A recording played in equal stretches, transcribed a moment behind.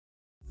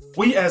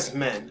We as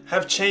men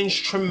have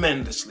changed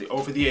tremendously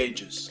over the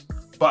ages,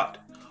 but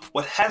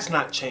what has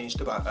not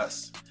changed about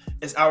us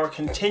is our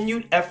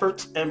continued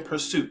efforts and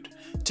pursuit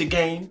to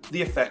gain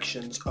the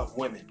affections of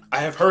women. I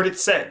have heard it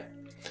said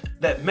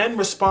that men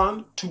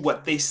respond to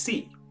what they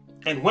see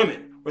and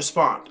women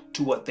respond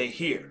to what they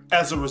hear.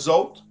 As a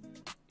result,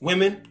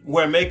 women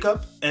wear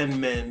makeup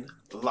and men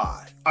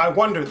lie. I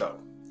wonder though,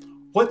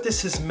 what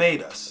this has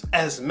made us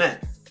as men.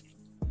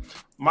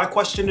 My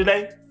question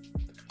today,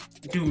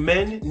 do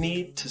men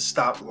need to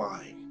stop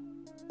lying?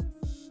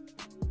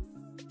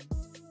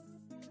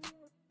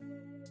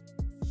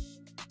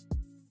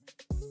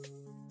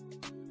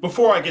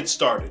 Before I get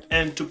started,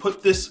 and to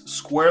put this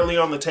squarely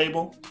on the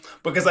table,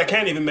 because I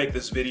can't even make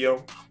this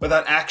video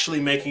without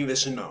actually making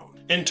this known,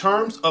 in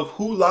terms of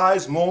who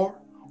lies more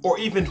or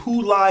even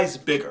who lies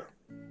bigger,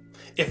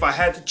 if I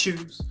had to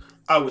choose,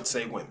 I would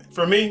say women.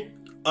 For me,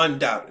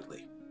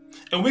 undoubtedly.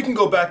 And we can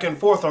go back and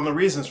forth on the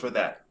reasons for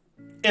that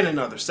in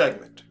another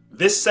segment.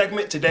 This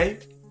segment today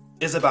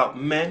is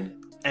about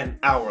men and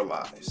our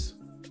lies.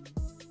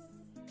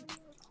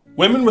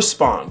 Women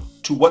respond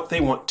to what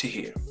they want to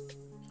hear.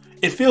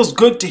 It feels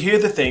good to hear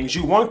the things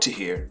you want to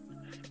hear,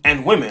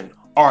 and women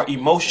are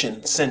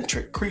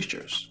emotion-centric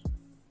creatures.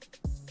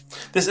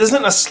 This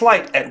isn't a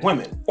slight at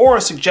women or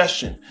a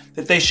suggestion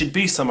that they should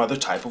be some other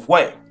type of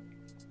way.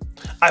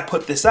 I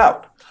put this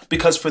out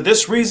because for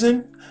this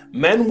reason,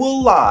 men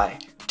will lie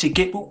to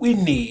get what we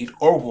need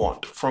or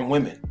want from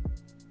women.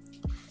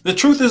 The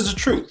truth is the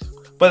truth,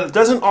 but it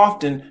doesn't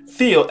often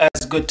feel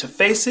as good to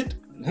face it,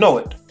 know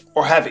it,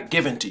 or have it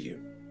given to you.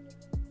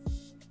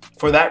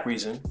 For that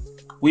reason,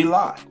 we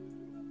lie.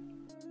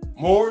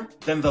 More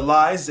than the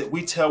lies that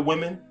we tell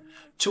women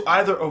to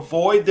either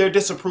avoid their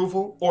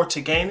disapproval or to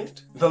gain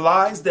it, the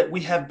lies that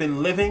we have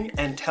been living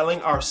and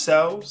telling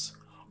ourselves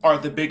are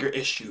the bigger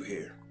issue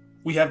here.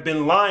 We have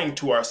been lying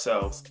to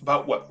ourselves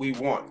about what we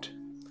want,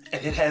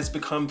 and it has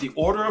become the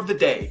order of the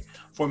day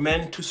for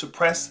men to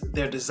suppress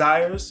their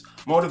desires,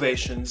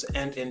 motivations,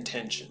 and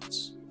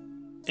intentions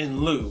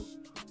in lieu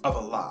of a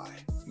lie.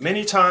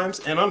 Many times,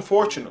 and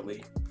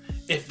unfortunately,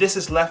 if this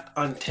is left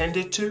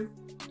untended to,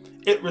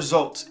 it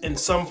results in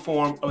some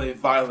form of a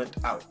violent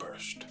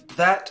outburst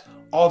that,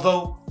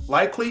 although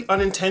likely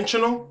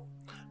unintentional,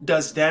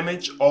 does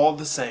damage all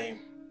the same,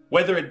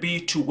 whether it be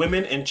to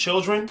women and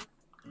children,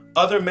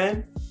 other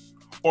men,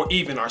 or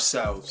even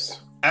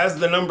ourselves. As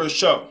the numbers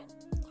show,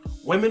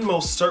 women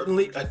most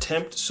certainly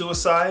attempt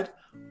suicide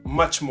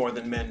much more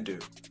than men do.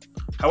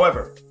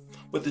 However,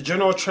 with the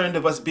general trend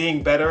of us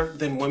being better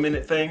than women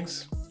at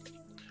things,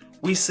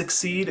 we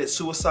succeed at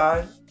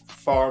suicide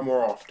far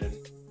more often.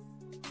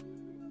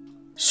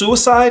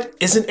 Suicide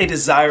isn't a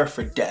desire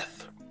for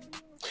death.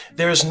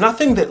 There is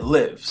nothing that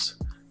lives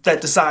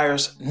that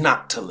desires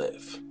not to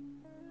live,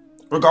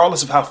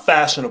 regardless of how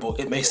fashionable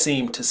it may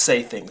seem to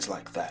say things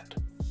like that.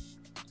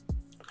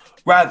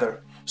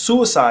 Rather,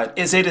 suicide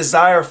is a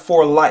desire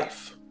for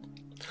life,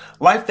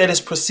 life that is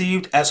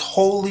perceived as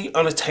wholly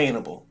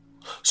unattainable,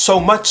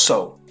 so much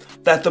so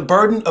that the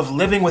burden of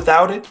living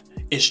without it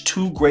is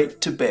too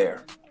great to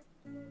bear.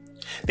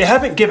 They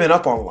haven't given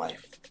up on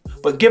life,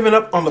 but given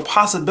up on the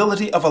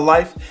possibility of a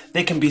life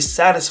they can be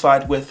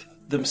satisfied with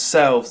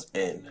themselves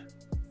in.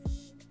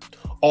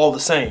 All the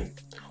same,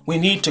 we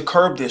need to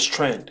curb this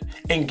trend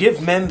and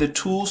give men the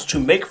tools to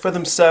make for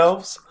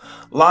themselves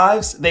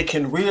lives they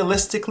can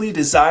realistically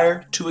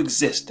desire to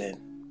exist in.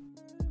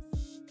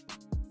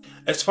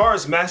 As far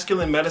as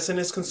masculine medicine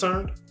is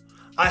concerned,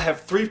 I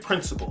have 3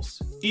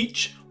 principles,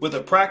 each with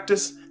a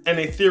practice and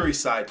a theory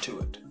side to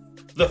it.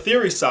 The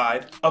theory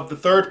side of the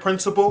 3rd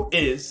principle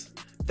is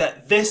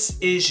that this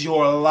is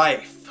your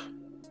life.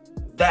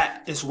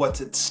 That is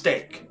what's at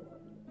stake.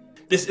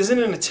 This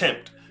isn't an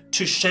attempt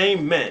to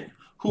shame men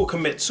who will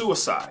commit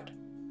suicide.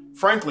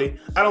 Frankly,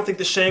 I don't think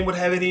the shame would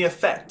have any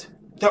effect.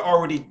 They're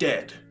already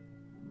dead.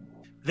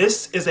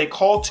 This is a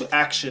call to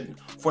action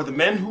for the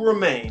men who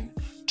remain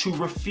to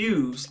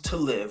refuse to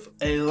live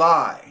a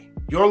lie.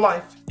 Your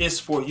life is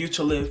for you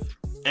to live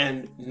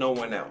and no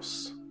one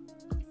else.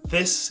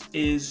 This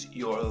is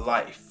your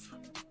life.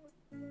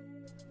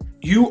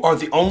 You are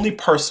the only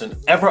person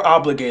ever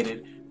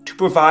obligated to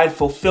provide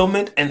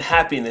fulfillment and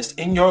happiness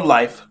in your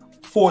life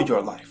for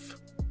your life.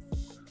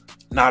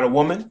 Not a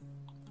woman,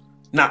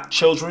 not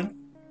children,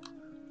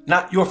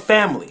 not your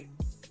family,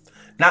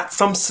 not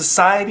some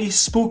society,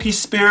 spooky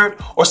spirit,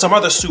 or some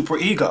other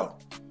superego.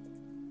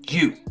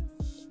 You.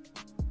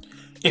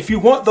 If you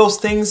want those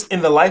things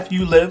in the life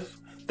you live,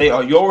 they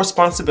are your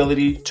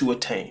responsibility to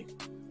attain.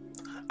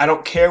 I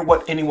don't care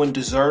what anyone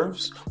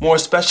deserves, more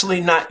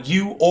especially not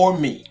you or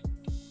me.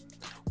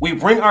 We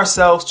bring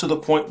ourselves to the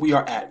point we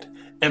are at,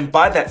 and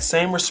by that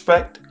same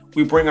respect,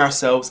 we bring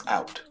ourselves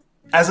out.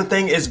 As a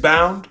thing is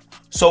bound,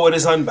 so it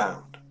is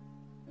unbound.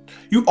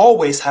 You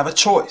always have a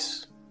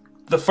choice.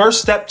 The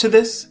first step to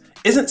this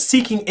isn't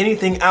seeking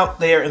anything out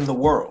there in the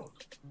world.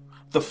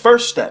 The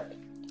first step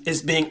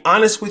is being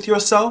honest with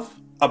yourself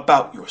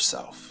about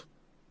yourself.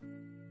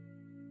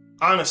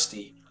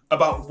 Honesty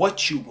about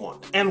what you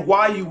want and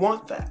why you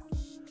want that.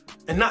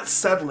 and not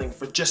settling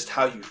for just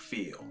how you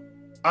feel.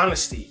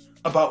 Honesty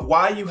about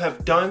why you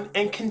have done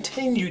and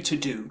continue to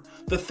do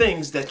the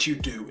things that you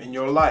do in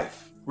your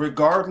life,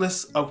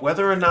 regardless of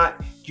whether or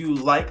not you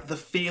like the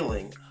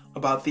feeling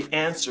about the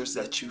answers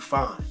that you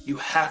find. You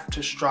have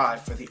to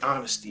strive for the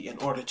honesty in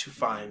order to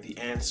find the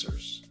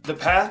answers. The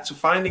path to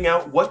finding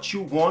out what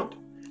you want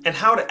and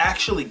how to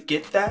actually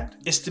get that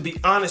is to be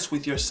honest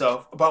with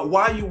yourself about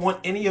why you want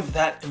any of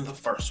that in the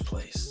first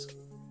place.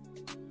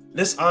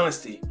 This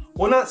honesty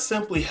will not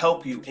simply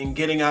help you in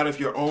getting out of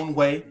your own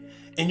way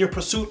in your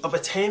pursuit of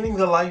attaining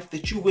the life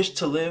that you wish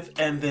to live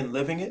and then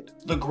living it.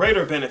 The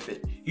greater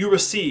benefit you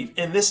receive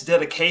in this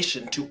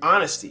dedication to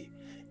honesty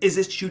is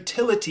its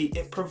utility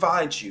it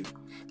provides you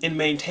in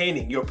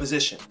maintaining your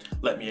position.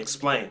 Let me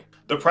explain.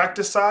 The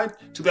practice side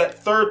to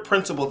that third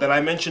principle that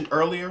I mentioned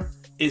earlier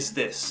is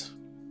this: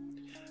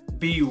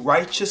 be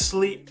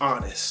righteously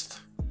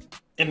honest.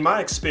 In my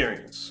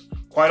experience,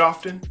 quite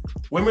often,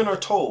 women are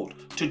told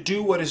to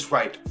do what is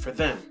right for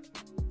them.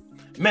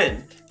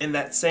 Men, in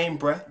that same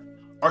breath,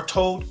 are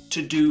told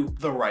to do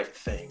the right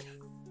thing.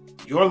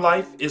 Your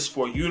life is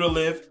for you to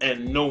live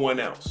and no one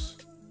else.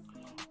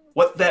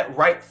 What that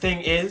right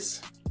thing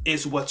is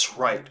what's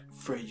right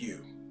for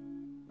you.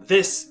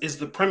 This is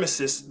the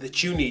premises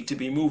that you need to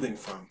be moving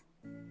from.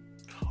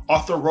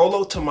 Author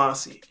Rollo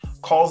Tomasi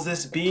calls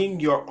this being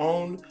your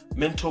own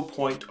mental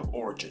point of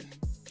origin.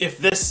 If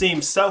this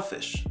seems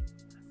selfish,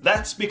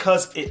 that's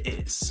because it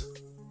is.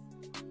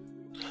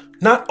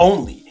 Not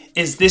only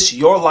is this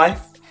your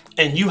life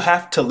and you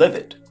have to live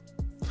it,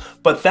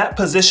 but that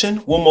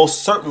position will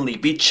most certainly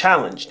be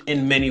challenged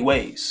in many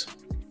ways.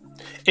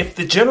 If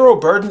the general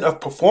burden of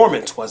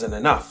performance wasn't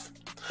enough,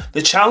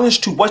 the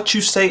challenge to what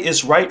you say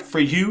is right for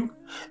you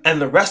and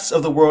the rest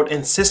of the world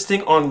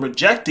insisting on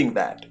rejecting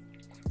that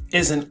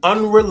is an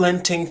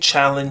unrelenting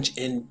challenge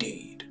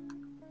indeed.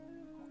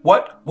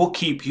 What will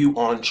keep you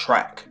on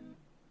track?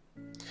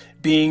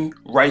 Being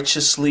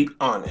righteously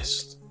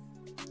honest.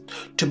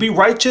 To be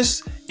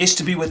righteous is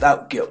to be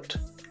without guilt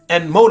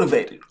and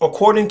motivated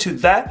according to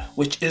that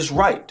which is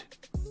right.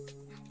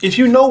 If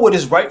you know what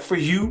is right for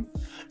you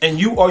and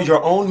you are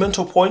your own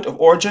mental point of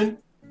origin,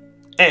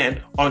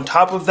 and on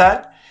top of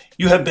that,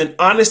 you have been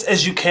honest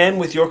as you can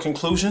with your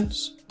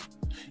conclusions,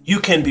 you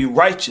can be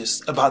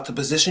righteous about the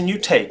position you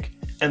take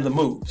and the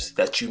moves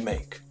that you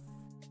make.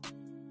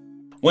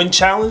 When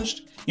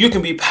challenged, you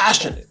can be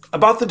passionate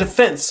about the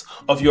defense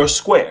of your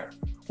square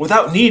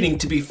without needing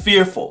to be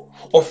fearful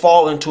or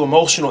fall into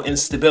emotional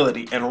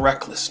instability and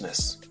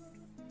recklessness.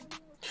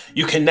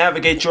 You can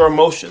navigate your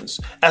emotions,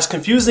 as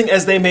confusing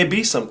as they may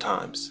be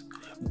sometimes,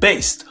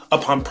 based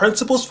upon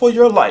principles for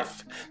your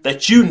life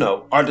that you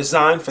know are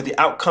designed for the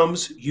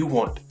outcomes you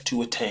want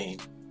to attain.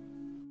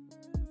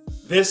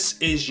 This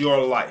is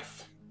your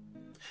life.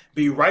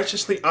 Be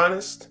righteously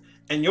honest,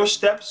 and your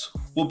steps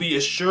will be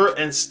as sure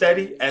and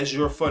steady as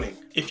your footing.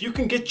 If you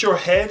can get your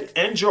head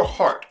and your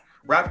heart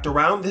wrapped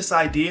around this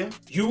idea,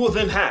 you will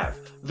then have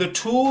the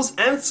tools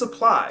and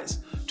supplies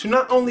to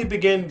not only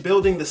begin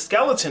building the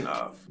skeleton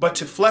of, but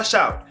to flesh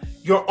out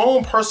your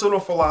own personal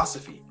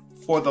philosophy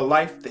for the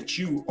life that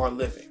you are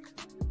living.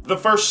 The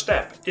first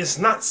step is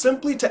not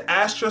simply to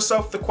ask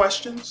yourself the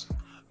questions,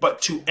 but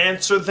to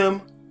answer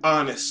them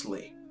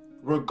honestly,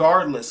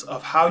 regardless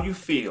of how you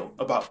feel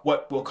about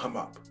what will come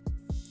up.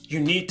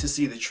 You need to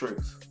see the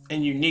truth,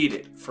 and you need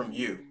it from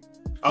you.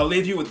 I'll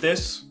leave you with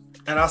this,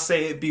 and I'll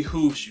say it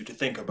behooves you to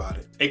think about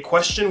it. A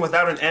question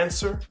without an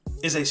answer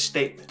is a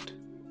statement,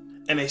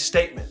 and a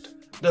statement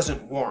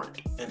doesn't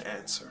warrant an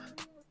answer.